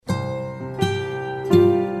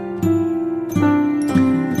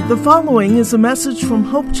The following is a message from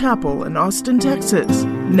Hope Chapel in Austin, Texas.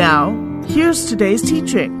 Now, here's today's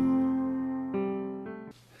teaching.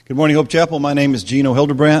 Good morning, Hope Chapel. My name is Gino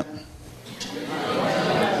Hildebrandt.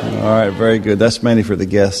 All right, very good. That's mainly for the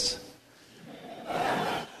guests.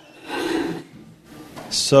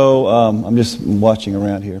 So, I'm just watching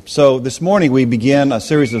around here. So, this morning we begin a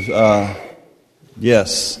series of,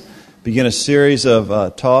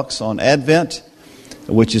 talks on Advent,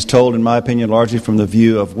 which is told, in my opinion, largely from the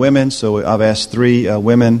view of women. So, I've asked three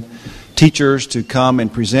women teachers to come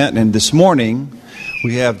and present. And this morning,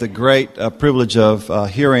 we have the great privilege of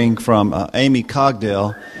hearing from Amy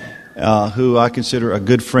Cogdell, who I consider a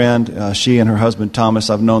good friend. She and her husband, Thomas,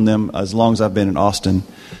 I've known them as long as I've been in Austin.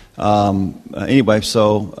 Anyway,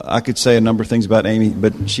 so I could say a number of things about Amy,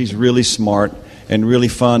 but she's really smart and really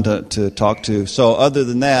fun to talk to. So other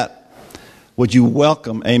than that, would you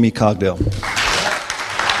welcome Amy Cogdell?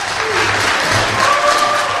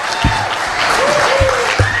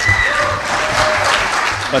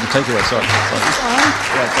 About to take it away, sorry.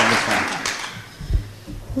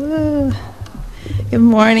 Woo. Good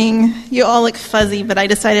morning. You all look fuzzy, but I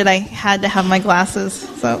decided I had to have my glasses.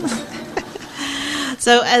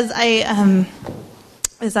 So as I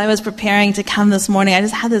was preparing to come this morning, I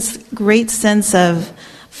just had this great sense of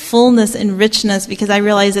fullness and richness because I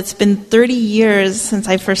realized it's been 30 years since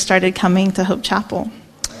I first started coming to Hope Chapel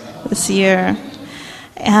this year.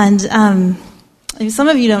 And some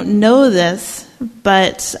of you don't know this,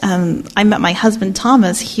 but I met my husband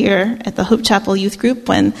Thomas here at the Hope Chapel Youth Group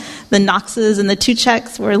when the Knoxes and the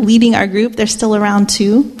Tucheks were leading our group. They're still around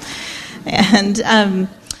too. And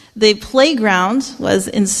the playground was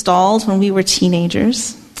installed when we were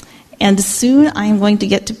teenagers. And soon I'm going to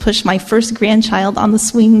get to push my first grandchild on the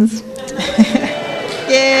swings.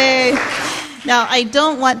 Yay! Now, I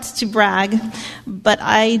don't want to brag, but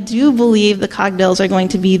I do believe the Cogdells are going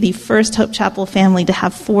to be the first Hope Chapel family to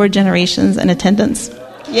have 4 generations in attendance.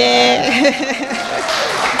 Yay!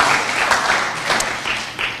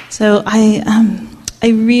 So I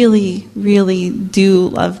really, really do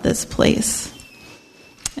love this place.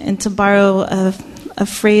 And to borrow a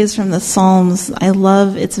phrase from the Psalms, I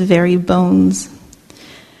love its very bones.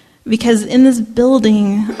 Because in this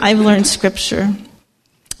building, I've learned Scripture.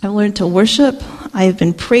 I've learned to worship. I've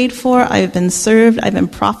been prayed for. I've been served. I've been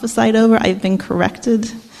prophesied over. I've been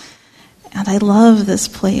corrected. And I love this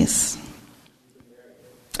place.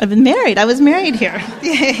 I've been married. I was married here.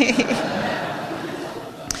 Yay.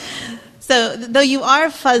 So, though you are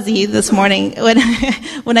fuzzy this morning, when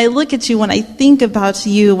I look at you, when I think about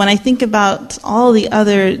you, when I think about all the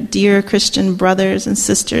other dear Christian brothers and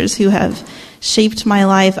sisters who have shaped my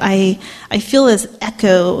life, I feel this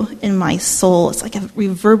echo in my soul. It's like a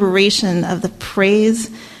reverberation of the praise,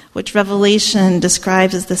 which Revelation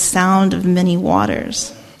describes as the sound of many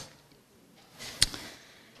waters.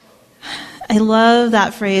 I love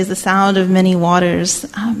that phrase, the sound of many waters.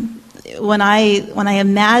 When I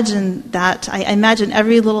imagine that, I imagine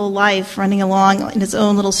every little life running along in its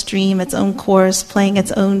own little stream, its own course, playing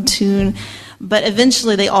its own tune. But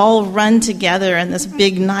eventually they all run together in this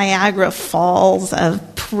big Niagara Falls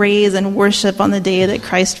of praise and worship on the day that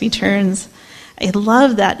Christ returns. I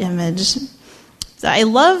love that image. So I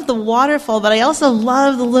love the waterfall, but I also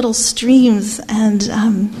love the little streams. And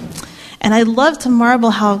I love to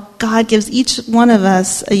marvel how God gives each one of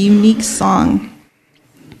us a unique song.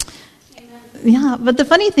 Yeah, but the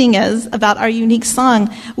funny thing is about our unique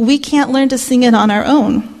song, we can't learn to sing it on our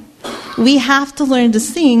own. We have to learn to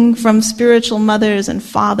sing from spiritual mothers and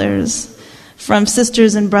fathers, from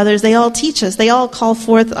sisters and brothers. They all teach us. They all call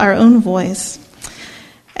forth our own voice.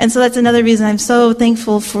 And so that's another reason I'm so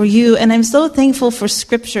thankful for you, and I'm so thankful for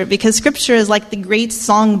Scripture, because Scripture is like the great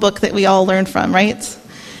songbook that we all learn from, right?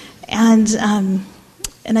 And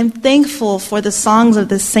I'm thankful for the songs of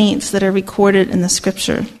the saints that are recorded in the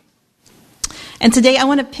Scripture. And today I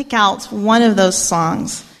want to pick out one of those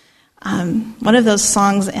songs. And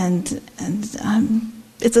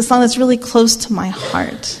it's a song that's really close to my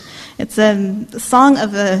heart. It's a song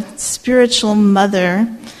of a spiritual mother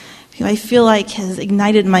who I feel like has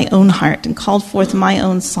ignited my own heart and called forth my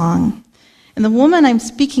own song. And the woman I'm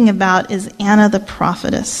speaking about is Anna the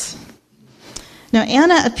prophetess. Now,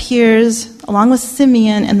 Anna appears along with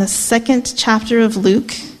Simeon in the 2nd chapter of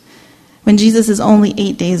Luke when Jesus is only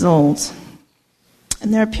 8 days old.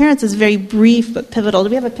 And their appearance is very brief but pivotal. Do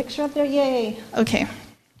we have a picture up there? Yay. Okay.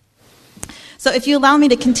 So if you allow me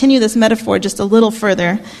to continue this metaphor just a little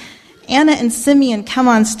further, Anna and Simeon come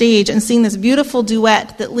on stage and sing this beautiful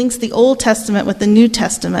duet that links the Old Testament with the New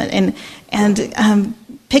Testament. And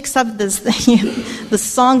picks up the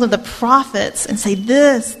songs of the prophets and say,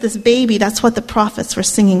 this baby, that's what the prophets were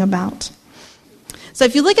singing about. So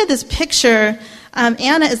if you look at this picture,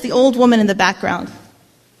 Anna is the old woman in the background.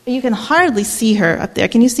 You can hardly see her up there.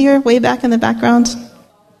 Can you see her way back in the background?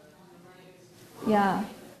 Yeah.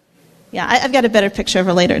 Yeah, I've got a better picture of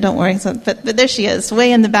her later, don't worry. But there she is,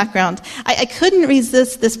 way in the background. I couldn't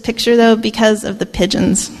resist this picture, though, because of the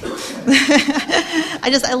pigeons.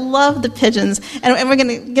 I love the pigeons. And we're going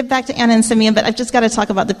to get back to Anna and Simeon, but I've just got to talk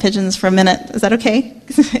about the pigeons for a minute. Is that okay?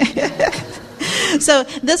 So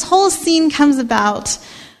this whole scene comes about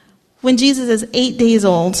when Jesus is 8 days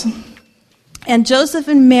old. And Joseph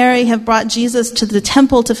and Mary have brought Jesus to the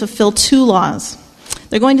temple to fulfill 2 laws.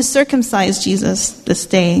 They're going to circumcise Jesus this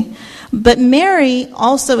day. But Mary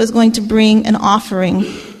also is going to bring an offering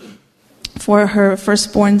for her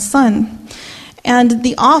firstborn son. And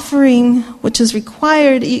the offering, which is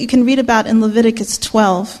required, you can read about in Leviticus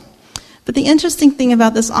 12. But the interesting thing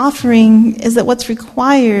about this offering is that what's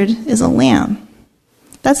required is a lamb.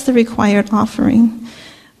 That's the required offering.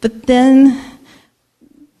 But then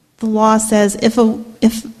the law says if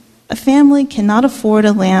a family cannot afford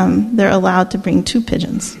a lamb, they're allowed to bring 2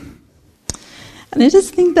 pigeons. And I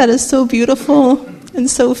just think that is so beautiful and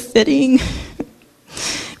so fitting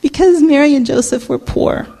because Mary and Joseph were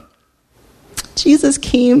poor. Jesus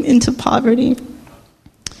came into poverty.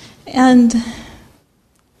 And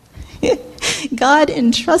God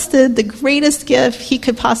entrusted the greatest gift he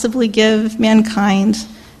could possibly give mankind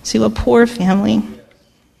to a poor family.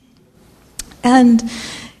 And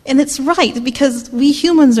it's right, because we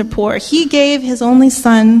humans are poor. He gave his only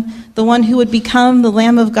son, the one who would become the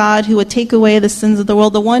Lamb of God, who would take away the sins of the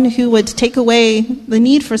world, the one who would take away the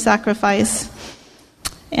need for sacrifice.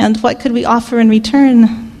 And what could we offer in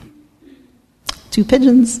return? 2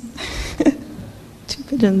 pigeons. 2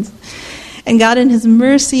 pigeons. And God in his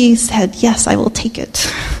mercy said, yes, I will take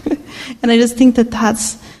it. And I just think that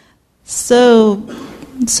that's so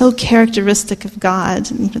characteristic of God,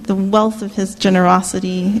 the wealth of his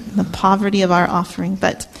generosity, the poverty of our offering.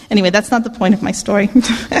 But anyway, that's not the point of my story.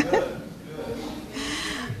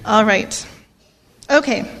 All right.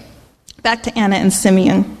 Okay, back to Anna and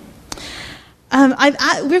Simeon.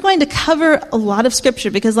 We're going to cover a lot of scripture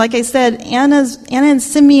because, like I said, Anna and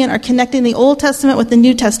Simeon are connecting the Old Testament with the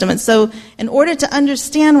New Testament. So in order to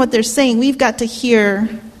understand what they're saying, we've got to hear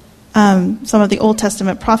some of the Old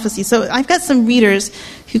Testament prophecy. So I've got some readers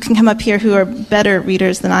who can come up here who are better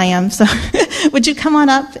readers than I am. So would you come on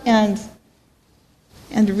up and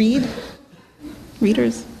read?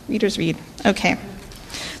 Readers read. Okay.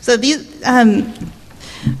 So these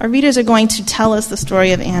our readers are going to tell us the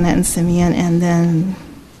story of Anna and Simeon and then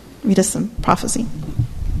read us some prophecy.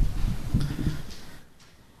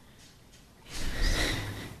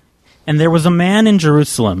 And there was a man in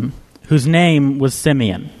Jerusalem whose name was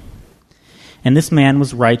Simeon. And this man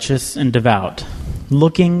was righteous and devout,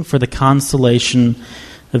 looking for the consolation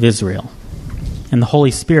of Israel. And the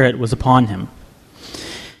Holy Spirit was upon him.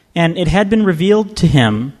 And it had been revealed to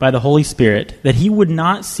him by the Holy Spirit that he would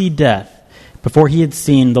not see death before he had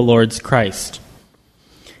seen the Lord's Christ.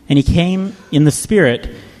 And he came in the Spirit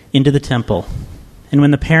into the temple. And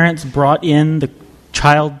when the parents brought in the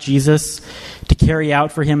child Jesus to carry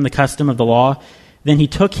out for him the custom of the law, then he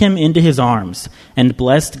took him into his arms and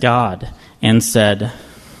blessed God and said,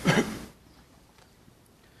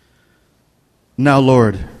 Now,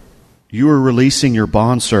 Lord, you are releasing your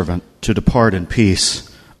bondservant to depart in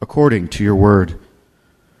peace, according to your word.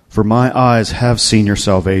 For my eyes have seen your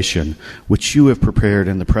salvation, which you have prepared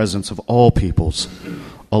in the presence of all peoples,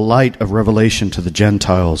 a light of revelation to the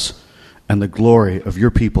Gentiles, and the glory of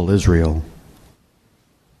your people Israel.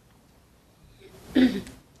 And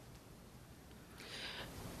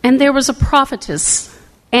there was a prophetess,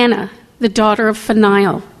 Anna, the daughter of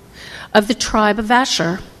Phanuel, of the tribe of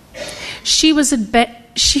Asher. She was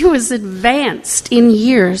advanced in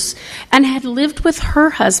years and had lived with her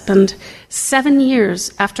husband 7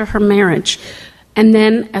 years after her marriage, and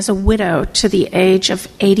then as a widow to the age of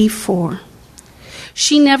 84.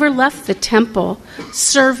 She never left the temple,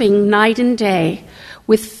 serving night and day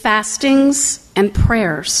with fastings and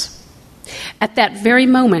prayers. At that very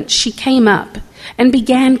moment, she came up and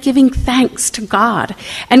began giving thanks to God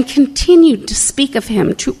and continued to speak of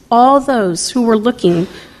him to all those who were looking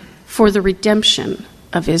for the redemption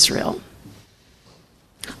of Israel.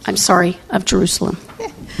 Of Jerusalem.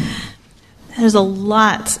 There's a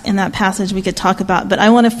lot in that passage we could talk about, but I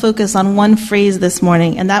want to focus on one phrase this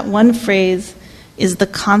morning, and that one phrase is the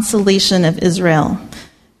consolation of Israel.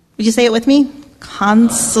 Would you say it with me?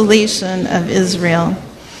 Consolation of Israel.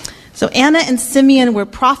 So Anna and Simeon were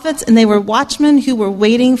prophets, and they were watchmen who were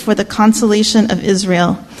waiting for the consolation of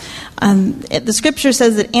Israel. The scripture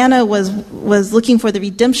says that Anna was looking for the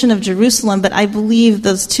redemption of Jerusalem, but I believe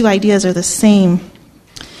those two ideas are the same.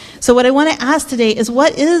 So what I want to ask today is,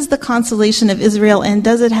 what is the consolation of Israel, and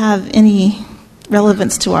does it have any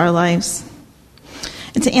relevance to our lives?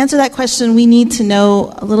 And to answer that question, we need to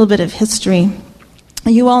know a little bit of history.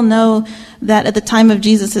 You all know that at the time of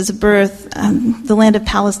Jesus' birth, the land of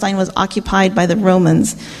Palestine was occupied by the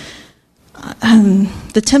Romans.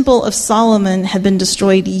 The Temple of Solomon had been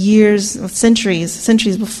destroyed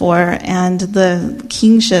centuries before, and the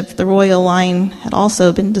kingship, the royal line, had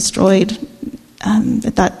also been destroyed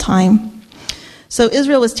at that time. So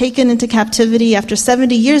Israel was taken into captivity. After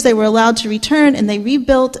 70 years, they were allowed to return, and they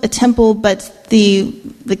rebuilt a temple, but the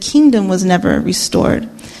kingdom was never restored.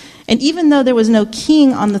 And even though there was no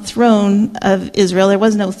king on the throne of Israel, there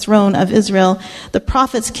was no throne of Israel, the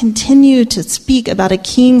prophets continued to speak about a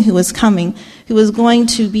king who was coming, who was going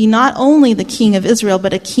to be not only the king of Israel,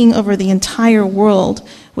 but a king over the entire world,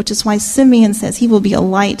 which is why Simeon says he will be a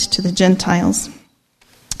light to the Gentiles.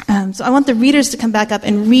 So I want the readers to come back up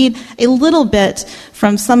and read a little bit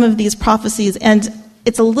from some of these prophecies. And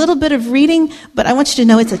it's a little bit of reading, but I want you to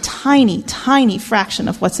know it's a tiny, tiny fraction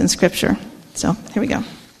of what's in Scripture. So here we go.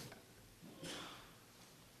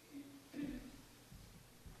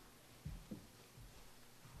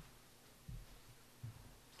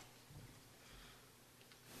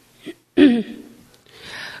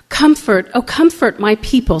 Comfort my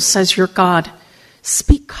people, says your God.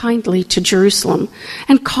 Speak kindly to Jerusalem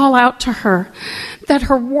and call out to her that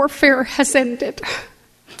her warfare has ended,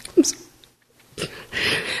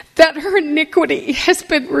 that her iniquity has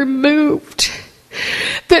been removed,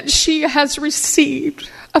 that she has received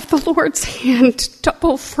of the Lord's hand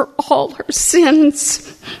double for all her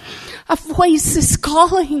sins. A voice is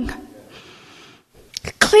calling.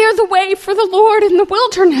 Clear the way for the Lord in the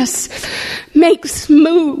wilderness. Make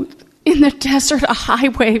smooth in the desert a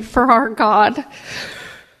highway for our God.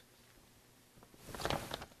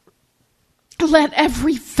 Let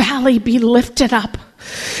every valley be lifted up,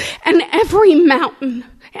 and every mountain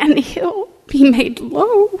and hill be made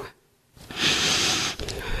low.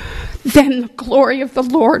 Then the glory of the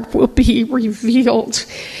Lord will be revealed,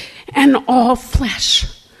 and all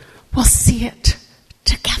flesh will see it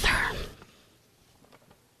together.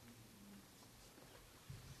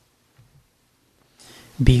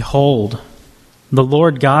 Behold, the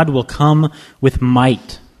Lord God will come with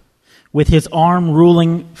might, with his arm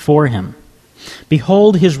ruling for him.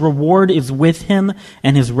 Behold, his reward is with him,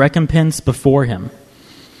 and his recompense before him.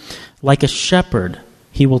 Like a shepherd,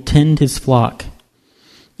 he will tend his flock.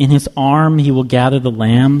 In his arm he will gather the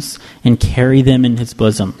lambs and carry them in his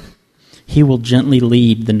bosom. He will gently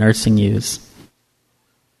lead the nursing ewes.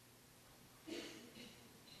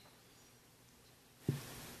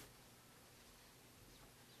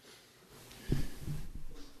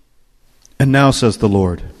 And now, says the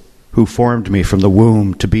Lord, who formed me from the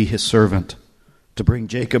womb to be his servant, to bring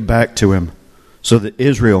Jacob back to him, so that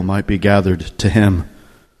Israel might be gathered to him.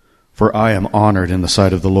 For I am honored in the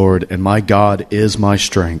sight of the Lord, and my God is my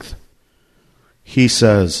strength. He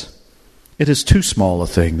says, it is too small a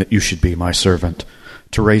thing that you should be my servant,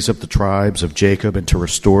 to raise up the tribes of Jacob and to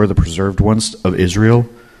restore the preserved ones of Israel.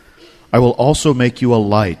 I will also make you a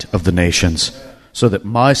light of the nations, so that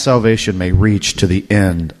my salvation may reach to the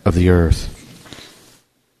end of the earth.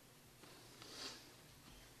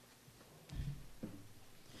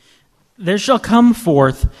 There shall come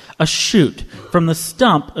forth a shoot from the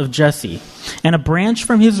stump of Jesse, and a branch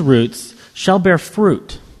from his roots shall bear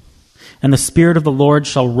fruit, and the Spirit of the Lord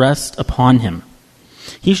shall rest upon him.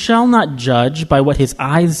 He shall not judge by what his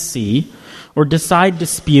eyes see, or decide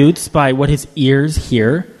disputes by what his ears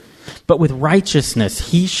hear, but with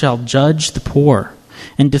righteousness he shall judge the poor,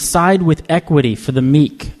 and decide with equity for the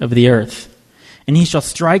meek of the earth. And he shall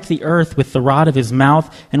strike the earth with the rod of his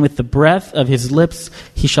mouth, and with the breath of his lips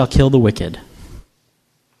he shall kill the wicked.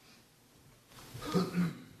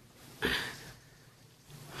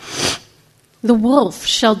 The wolf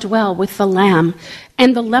shall dwell with the lamb,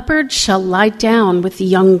 and the leopard shall lie down with the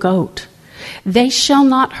young goat. They shall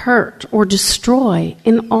not hurt or destroy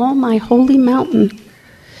in all my holy mountain,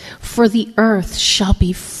 for the earth shall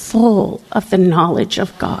be full of the knowledge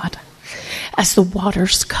of God, as the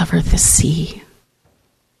waters cover the sea.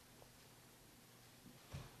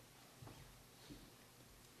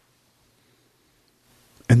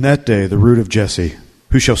 In that day the root of Jesse,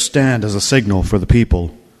 who shall stand as a signal for the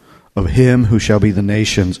people, of him shall the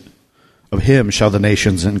nations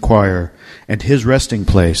inquire, and his resting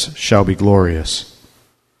place shall be glorious.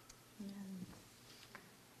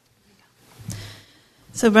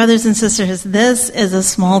 So, brothers and sisters, this is a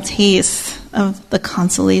small taste of the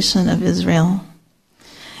consolation of Israel.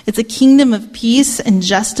 It's a kingdom of peace and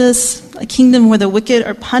justice, a kingdom where the wicked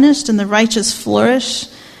are punished and the righteous flourish,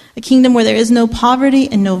 a kingdom where there is no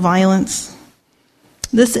poverty and no violence.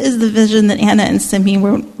 This is the vision that Anna and Simeon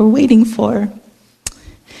were waiting for.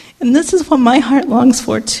 And this is what my heart longs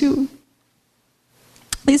for too.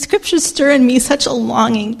 These scriptures stir in me such a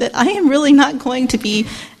longing that I am really not going to be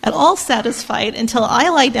at all satisfied until I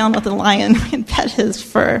lie down with a lion and pet his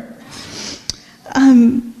fur.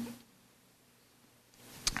 I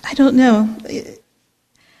don't know.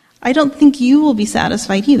 I don't think you will be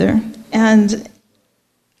satisfied either. And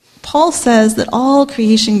Paul says that all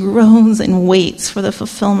creation groans and waits for the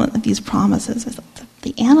fulfillment of these promises.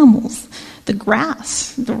 The animals, the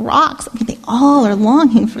grass, the rocks, they all are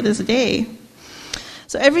longing for this day.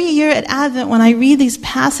 So every year at Advent, when I read these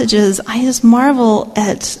passages, I just marvel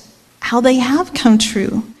at how they have come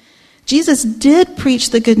true. Jesus did preach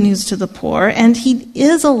the good news to the poor, and he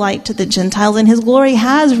is a light to the Gentiles, and his glory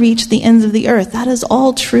has reached the ends of the earth. That is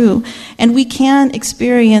all true. And we can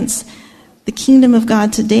experience the kingdom of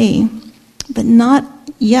God today, but not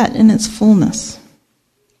yet in its fullness.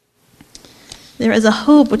 There is a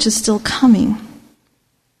hope which is still coming.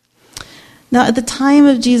 Now, at the time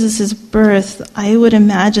of Jesus' birth, I would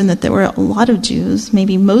imagine that there were a lot of Jews,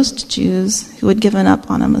 maybe most Jews, who had given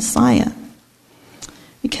up on a Messiah,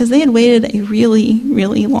 because they had waited a really,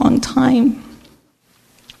 really long time.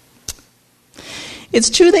 It's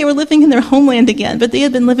true they were living in their homeland again, but they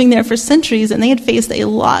had been living there for centuries, and they had faced a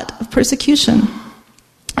lot of persecution.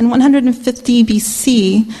 In 150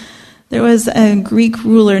 BC, there was a Greek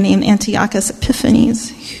ruler named Antiochus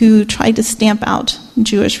Epiphanes who tried to stamp out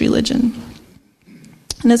Jewish religion.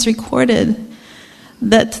 And it's recorded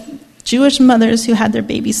that Jewish mothers who had their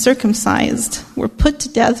babies circumcised were put to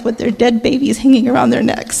death with their dead babies hanging around their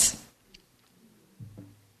necks.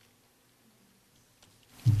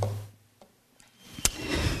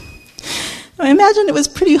 I imagine it was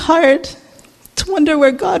pretty hard to wonder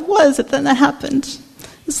where God was at when that happened.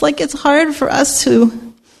 It's like it's hard for us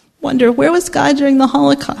to wonder, where was God during the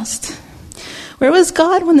Holocaust? Where was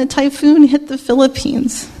God when the typhoon hit the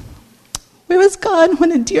Philippines? Where was God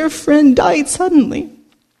when a dear friend died suddenly?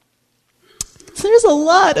 So there's a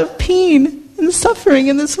lot of pain and suffering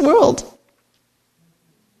in this world.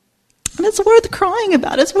 And it's worth crying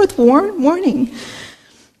about. It's worth mourning.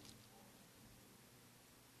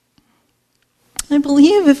 I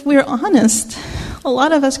believe if we're honest, a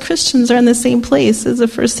lot of us Christians are in the same place as the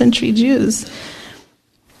first century Jews.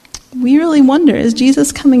 We really wonder, is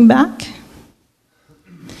Jesus coming back?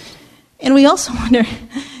 And we also wonder,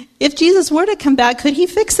 if Jesus were to come back, could he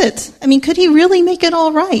fix it? I mean, could he really make it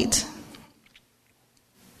all right?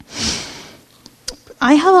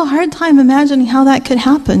 I have a hard time imagining how that could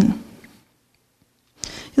happen.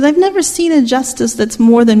 Because I've never seen a justice that's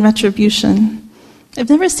more than retribution. I've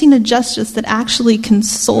never seen a justice that actually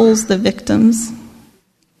consoles the victims.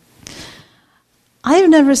 I have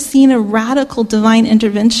never seen a radical divine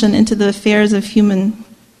intervention into the affairs of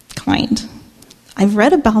humankind. I've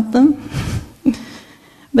read about them,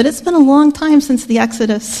 but it's been a long time since the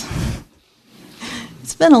Exodus.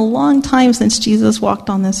 It's been a long time since Jesus walked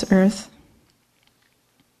on this earth.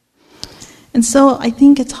 And so I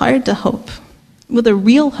think it's hard to hope with a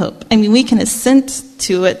real hope. I mean, we can assent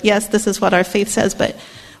to it. Yes, this is what our faith says, but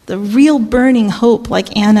the real burning hope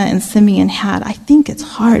like Anna and Simeon had, I think it's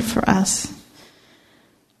hard for us.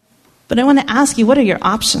 But I want to ask you, what are your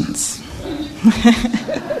options?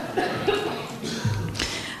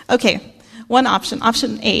 Okay, one option.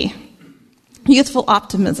 Option A, youthful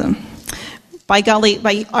optimism. By golly,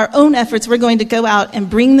 by our own efforts, we're going to go out and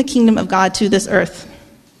bring the kingdom of God to this earth.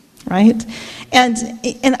 Right? And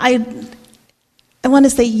I want to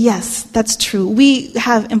say, yes, that's true. We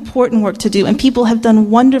have important work to do, and people have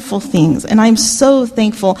done wonderful things. And I'm so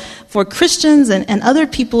thankful for Christians and other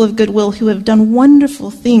people of goodwill who have done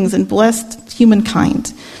wonderful things and blessed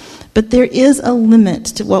humankind. But there is a limit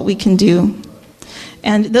to what we can do.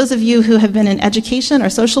 And those of you who have been in education or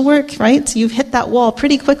social work, right, you've hit that wall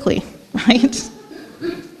pretty quickly, right?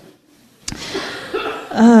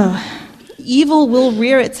 Evil will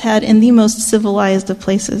rear its head in the most civilized of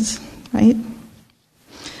places, right?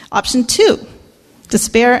 Option 2,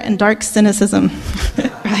 despair and dark cynicism,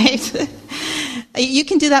 right? You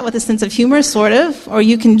can do that with a sense of humor, sort of, or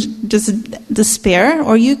you can just despair,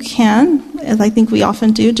 or you can, as I think we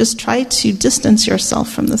often do, just try to distance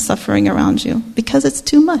yourself from the suffering around you because it's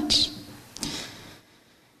too much.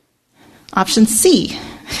 Option C,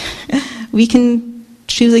 we can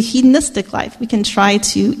choose a hedonistic life. We can try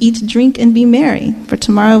to eat, drink, and be merry, for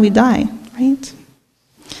tomorrow we die, right?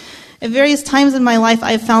 At various times in my life,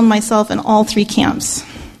 I have found myself in all three camps.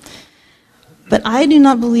 But I do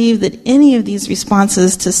not believe that any of these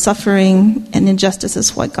responses to suffering and injustice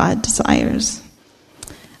is what God desires.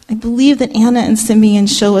 I believe that Anna and Simeon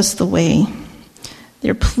show us the way.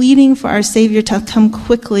 They're pleading for our Savior to come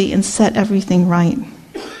quickly and set everything right.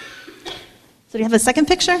 So do you have a second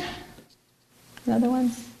picture? Another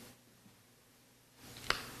one?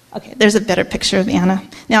 Okay, there's a better picture of Anna.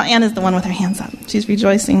 Now, Anna's the one with her hands up. She's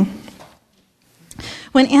rejoicing.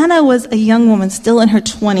 When Anna was a young woman, still in her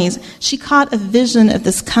 20s, she caught a vision of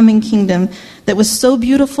this coming kingdom that was so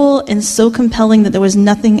beautiful and so compelling that there was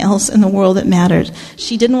nothing else in the world that mattered.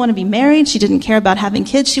 She didn't want to be married. She didn't care about having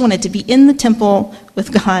kids. She wanted to be in the temple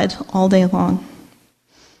with God all day long.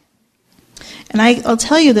 And I'll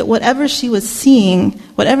tell you that whatever she was seeing,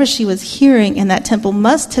 whatever she was hearing in that temple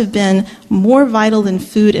must have been more vital than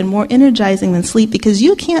food and more energizing than sleep, because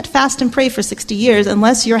you can't fast and pray for 60 years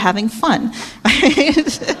unless you're having fun.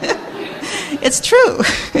 It's true.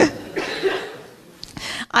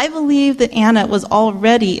 I believe that Anna was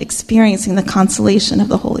already experiencing the consolation of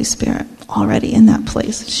the Holy Spirit, already in that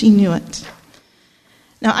place. She knew it.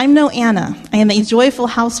 Now, I'm no Anna. I am a joyful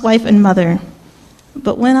housewife and mother.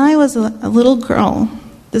 But when I was a little girl,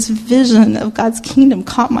 this vision of God's kingdom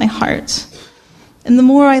caught my heart. And the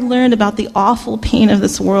more I learned about the awful pain of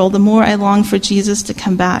this world, the more I longed for Jesus to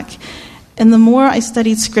come back. And the more I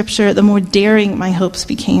studied Scripture, the more daring my hopes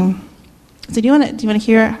became. So do you want to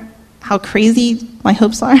hear how crazy my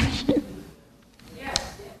hopes are?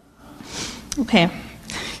 Okay.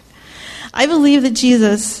 I believe that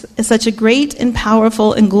Jesus is such a great and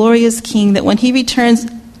powerful and glorious king that when he returns,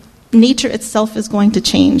 nature itself is going to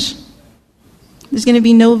change. There's going to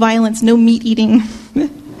be no violence, no meat eating.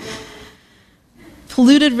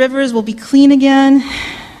 Polluted rivers will be clean again,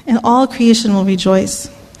 and all creation will rejoice.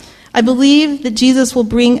 I believe that Jesus will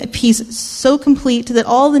bring a peace so complete that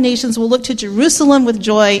all the nations will look to Jerusalem with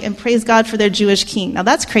joy and praise God for their Jewish king. Now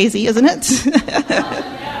that's crazy, isn't it?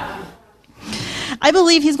 I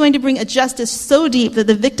believe he's going to bring a justice so deep that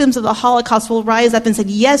the victims of the Holocaust will rise up and say,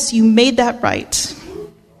 yes, you made that right.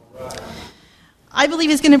 I believe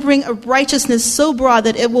he's going to bring a righteousness so broad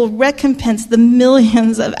that it will recompense the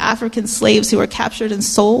millions of African slaves who were captured and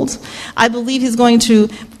sold. I believe he's going to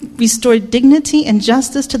restore dignity and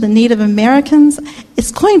justice to the Native Americans.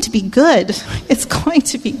 It's going to be good. It's going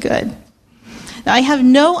to be good. Now, I have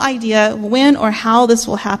no idea when or how this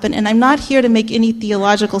will happen, and I'm not here to make any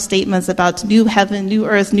theological statements about new heaven, new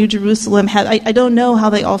earth, new Jerusalem. I don't know how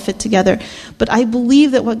they all fit together, but I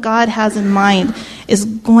believe that what God has in mind is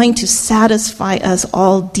going to satisfy us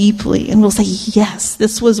all deeply, and we'll say, yes,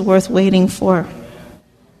 this was worth waiting for.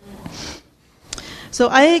 So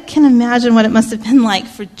I can imagine what it must have been like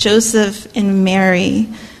for Joseph and Mary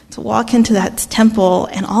to walk into that temple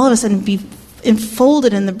and all of a sudden be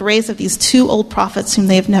enfolded in the embrace of these two old prophets whom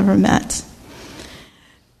they have never met.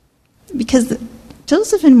 Because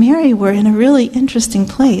Joseph and Mary were in a really interesting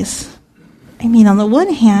place. I mean, on the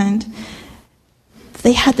one hand,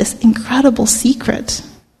 they had this incredible secret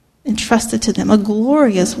entrusted to them, a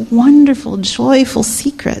glorious, wonderful, joyful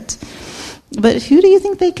secret. But who do you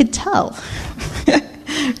think they could tell?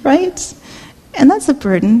 Right? And that's a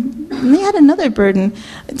burden. And they had another burden.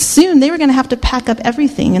 Soon they were going to have to pack up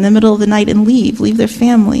everything in the middle of the night and leave their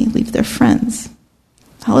family, leave their friends.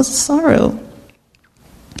 That was a sorrow.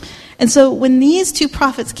 And so when these two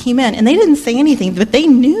prophets came in, and they didn't say anything, but they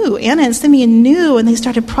knew, Anna and Simeon knew, and they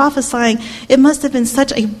started prophesying, it must have been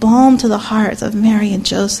such a balm to the hearts of Mary and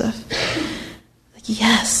Joseph. Like,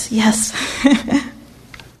 yes, yes.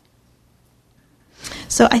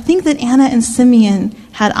 So I think that Anna and Simeon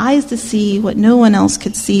had eyes to see what no one else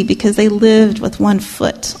could see because they lived with one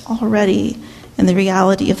foot already in the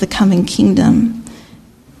reality of the coming kingdom.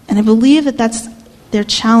 And I believe that that's their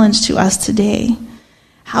challenge to us today.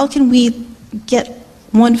 How can we get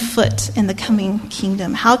one foot in the coming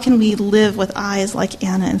kingdom? How can we live with eyes like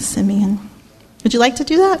Anna and Simeon? Would you like to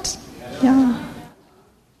do that? Yeah.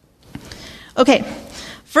 Okay.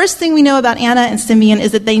 First thing we know about Anna and Simeon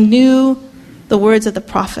is that they knew the words of the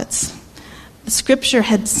prophets. The scripture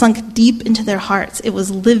had sunk deep into their hearts. It was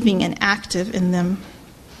living and active in them.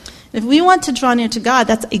 If we want to draw near to God,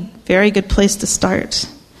 that's a very good place to start.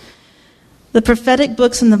 The prophetic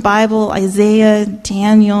books in the Bible, Isaiah,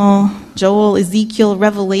 Daniel, Joel, Ezekiel,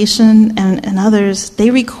 Revelation, and others, they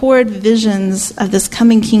record visions of this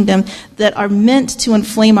coming kingdom that are meant to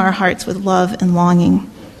inflame our hearts with love and longing.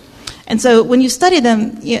 And so when you study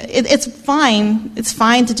them, it's fine. It's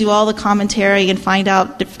fine to do all the commentary and find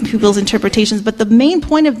out different people's interpretations, but the main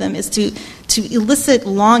point of them is to elicit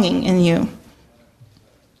longing in you.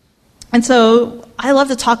 And so I love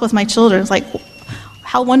to talk with my children. It's like,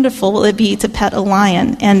 how wonderful will it be to pet a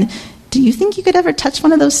lion? And do you think you could ever touch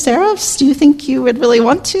one of those seraphs? Do you think you would really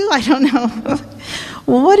want to? I don't know.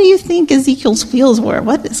 Well, what do you think Ezekiel's wheels were?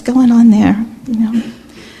 What is going on there?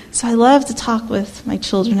 So I love to talk with my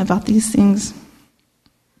children about these things.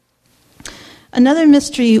 Another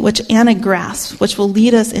mystery which Anna grasped, which will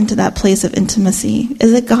lead us into that place of intimacy,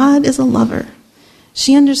 is that God is a lover.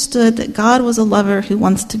 She understood that God was a lover who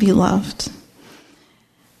wants to be loved.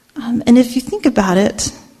 And if you think about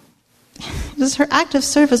it, just her act of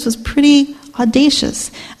service was pretty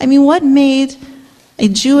audacious. I mean, what made a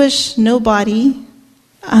Jewish nobody,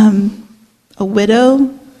 a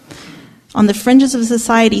widow, on the fringes of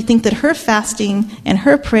society, think that her fasting and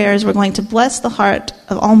her prayers were going to bless the heart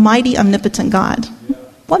of Almighty, omnipotent God?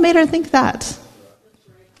 What made her think that?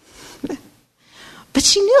 But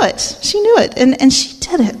she knew it. She knew it. And she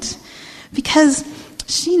did it because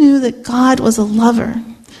she knew that God was a lover.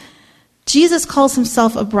 Jesus calls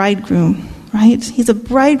himself a bridegroom, right? He's a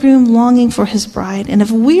bridegroom longing for his bride. And if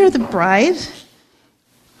we are the bride,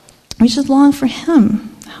 we should long for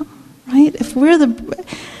him, right?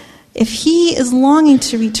 If he is longing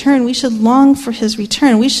to return, we should long for his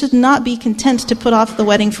return. We should not be content to put off the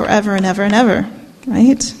wedding forever and ever and ever,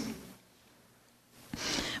 right?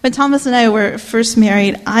 When Thomas and I were first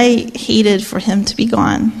married, I hated for him to be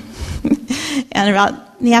gone. And about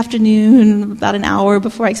in the afternoon, about an hour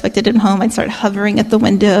before I expected him home, I'd start hovering at the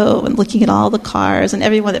window and looking at all the cars and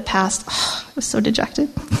everyone that passed. Oh, I was so dejected.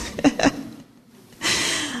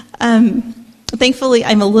 Thankfully,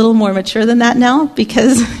 I'm a little more mature than that now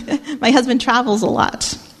because my husband travels a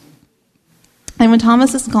lot. And when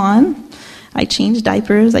Thomas is gone, I change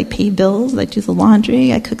diapers, I pay bills, I do the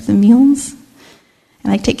laundry, I cook the meals,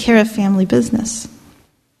 and I take care of family business.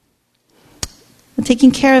 And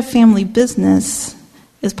taking care of family business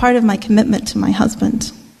is part of my commitment to my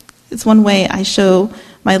husband. It's one way I show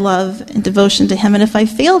my love and devotion to him. And if I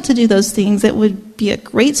failed to do those things, it would be a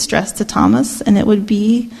great stress to Thomas, and it would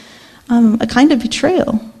be a kind of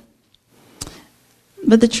betrayal.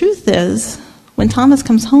 But the truth is, when Thomas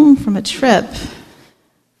comes home from a trip,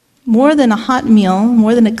 more than a hot meal,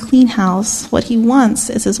 more than a clean house, what he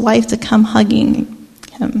wants is his wife to come hugging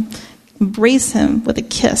him, embrace him with a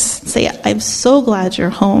kiss, say, "I'm so glad you're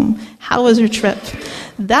home. How was your trip?"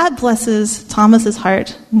 That blesses Thomas's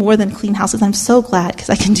heart more than clean houses. I'm so glad because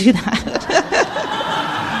I can do that.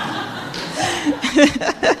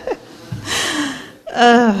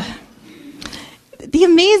 The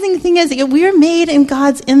amazing thing is that we're made in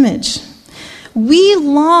God's image. We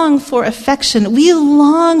long for affection. We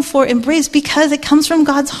long for embrace because it comes from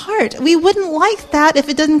God's heart. We wouldn't like that if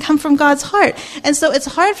it didn't come from God's heart. And so it's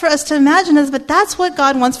hard for us to imagine this, but that's what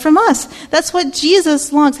God wants from us. That's what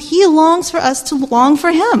Jesus longs. He longs for us to long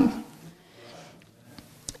for him.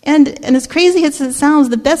 And as crazy as it sounds,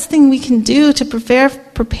 the best thing we can do to prepare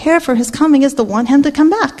for his coming is to want him to come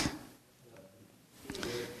back.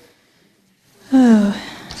 Oh.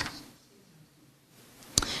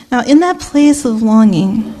 Now, in that place of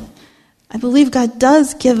longing, I believe God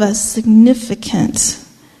does give us significant,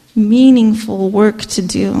 meaningful work to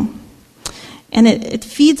do. And it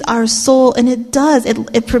feeds our soul, and it does.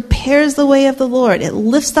 It prepares the way of the Lord. It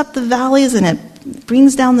lifts up the valleys, and it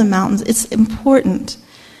brings down the mountains. It's important.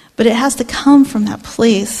 But it has to come from that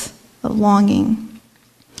place of longing.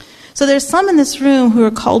 So there's some in this room who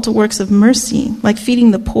are called to works of mercy, like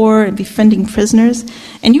feeding the poor and befriending prisoners.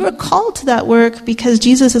 And you are called to that work because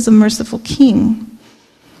Jesus is a merciful king.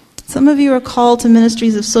 Some of you are called to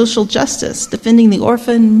ministries of social justice, defending the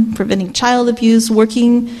orphan, preventing child abuse,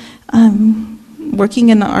 working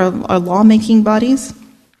in our lawmaking bodies.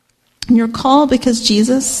 And you're called because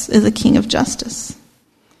Jesus is a king of justice.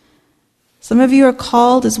 Some of you are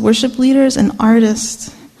called as worship leaders and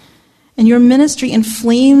artists. And your ministry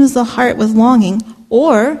inflames the heart with longing,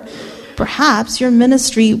 or perhaps your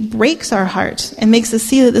ministry breaks our heart and makes us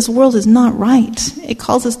see that this world is not right. It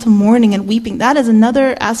calls us to mourning and weeping. That is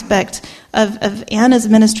another aspect of Anna's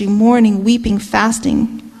ministry, mourning, weeping,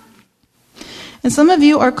 fasting. And some of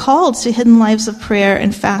you are called to hidden lives of prayer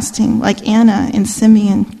and fasting, like Anna and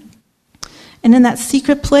Simeon. And in that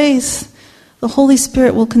secret place, the Holy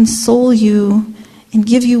Spirit will console you and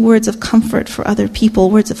give you words of comfort for other people,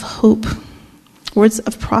 words of hope, words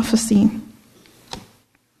of prophecy.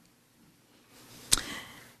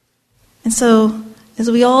 And so, as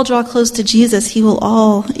we all draw close to Jesus, He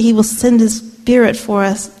will send His Spirit for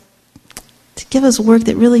us to give us work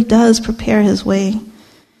that really does prepare His way.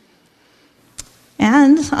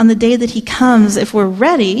 And on the day that He comes, if we're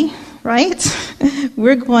ready, right,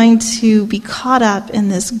 we're going to be caught up in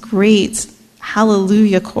this great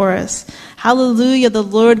Hallelujah chorus. Hallelujah, the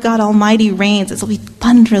Lord God Almighty reigns. It's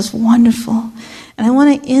thunderous, wonderful. And I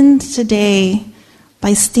want to end today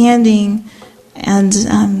by standing and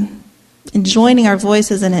joining our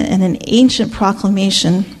voices in an ancient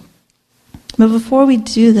proclamation. But before we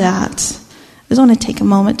do that, I just want to take a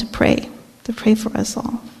moment to pray for us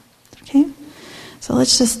all. Okay? So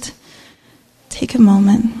let's just take a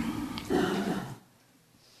moment.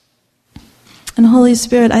 And Holy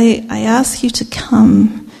Spirit, I ask you to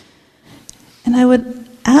come, and I would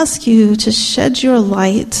ask you to shed your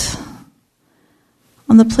light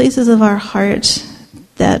on the places of our heart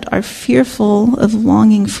that are fearful of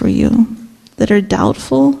longing for you, that are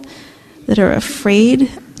doubtful, that are afraid,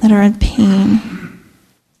 that are in pain.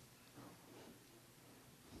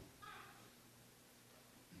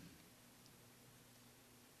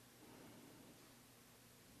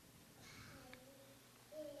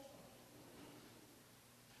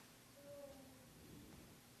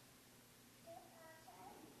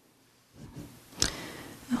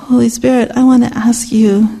 Holy Spirit, I want to ask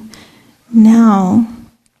you now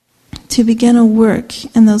to begin a work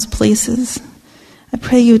in those places. I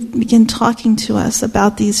pray you would begin talking to us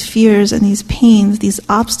about these fears and these pains, these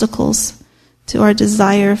obstacles to our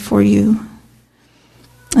desire for you.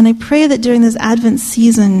 And I pray that during this Advent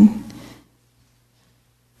season,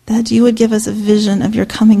 that you would give us a vision of your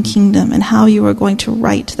coming kingdom and how you are going to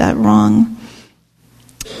right that wrong,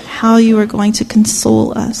 how you are going to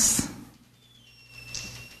console us.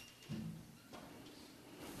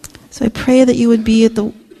 So I pray that you would be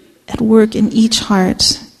at work in each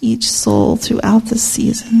heart, each soul throughout this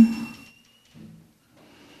season.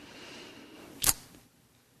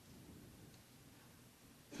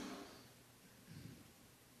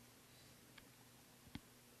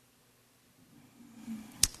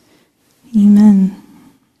 Amen.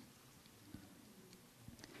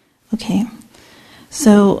 Okay,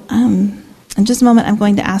 so in just a moment I'm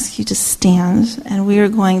going to ask you to stand, and we are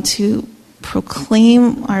going to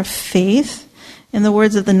proclaim our faith in the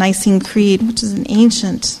words of the Nicene Creed, which is an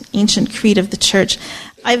ancient creed of the church.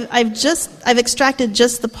 I've extracted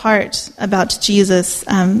just the part about Jesus,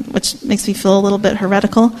 which makes me feel a little bit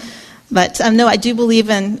heretical. But no, I do believe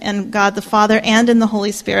in God the Father and in the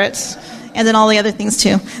Holy Spirit and in all the other things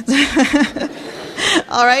too.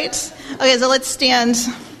 All right? Okay, so let's stand.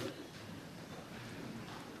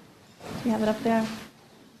 Do you have it up there?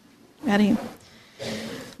 Ready?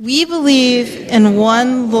 We believe in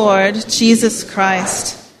one Lord, Jesus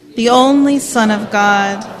Christ, the only Son of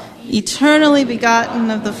God, eternally begotten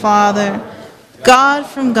of the Father, God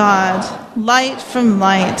from God, light from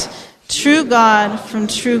light, true God from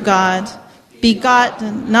true God,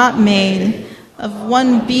 begotten, not made, of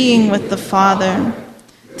one being with the Father.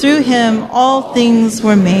 Through him all things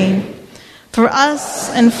were made. For us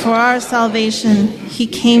and for our salvation he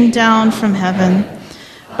came down from heaven.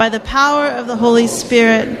 By the power of the Holy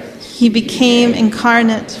Spirit, he became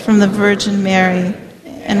incarnate from the Virgin Mary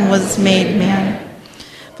and was made man.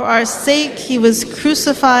 For our sake, he was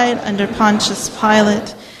crucified under Pontius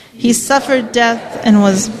Pilate. He suffered death and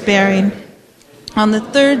was buried. On the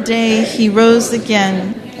third day, he rose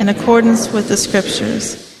again in accordance with the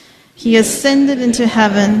Scriptures. He ascended into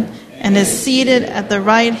heaven and is seated at the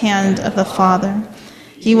right hand of the Father.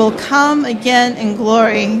 He will come again in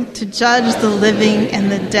glory to judge the living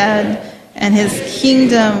and the dead, and his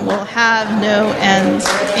kingdom will have no end.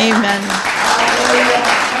 Amen.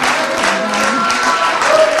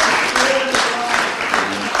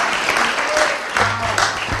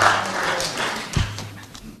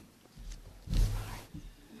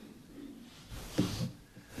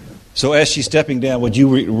 So as she's stepping down, would you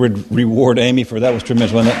reward Amy for that? Was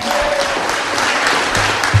tremendous, wasn't it?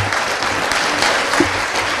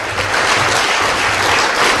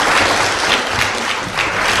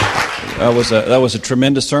 That was a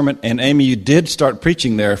tremendous sermon, and Amy, you did start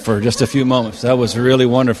preaching there for just a few moments. That was really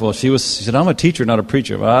wonderful. She said, "I'm a teacher, not a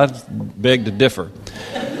preacher." Well, I beg to differ.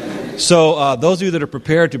 So those of you that are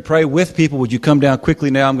prepared to pray with people, would you come down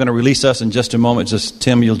quickly now? I'm going to release us in just a moment. Just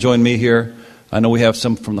Tim, you'll join me here. I know we have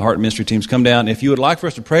some from the Heart Ministry teams. Come down. If you would like for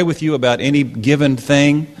us to pray with you about any given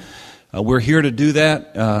thing, we're here to do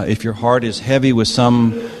that. If your heart is heavy with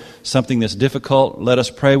something that's difficult, let us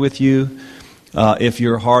pray with you. If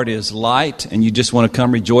your heart is light and you just want to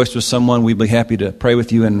come rejoice with someone, we'd be happy to pray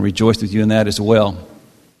with you and rejoice with you in that as well.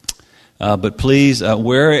 But please,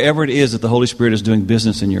 wherever it is that the Holy Spirit is doing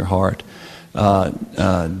business in your heart,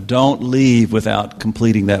 don't leave without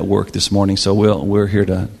completing that work this morning. So we're here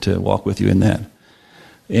to walk with you in that.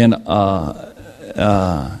 And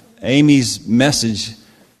Amy's message,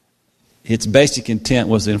 its basic intent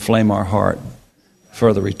was to inflame our heart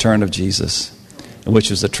for the return of Jesus. which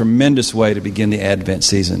was a tremendous way to begin the Advent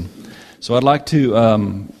season. So I'd like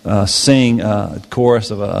to sing a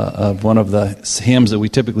chorus of one of the hymns that we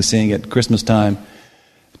typically sing at Christmas time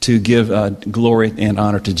to give glory and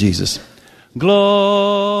honor to Jesus. Glory,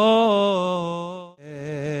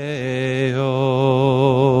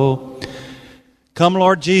 come,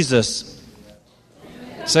 Lord Jesus.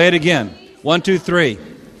 Say it again. 1, 2, 3.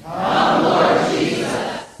 Come, Lord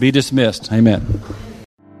Jesus. Be dismissed. Amen.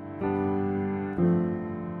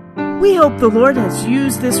 We hope the Lord has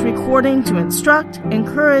used this recording to instruct,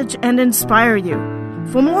 encourage, and inspire you.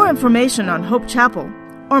 For more information on Hope Chapel,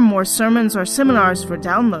 or more sermons or seminars for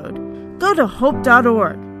download, go to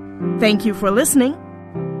hope.org. Thank you for listening,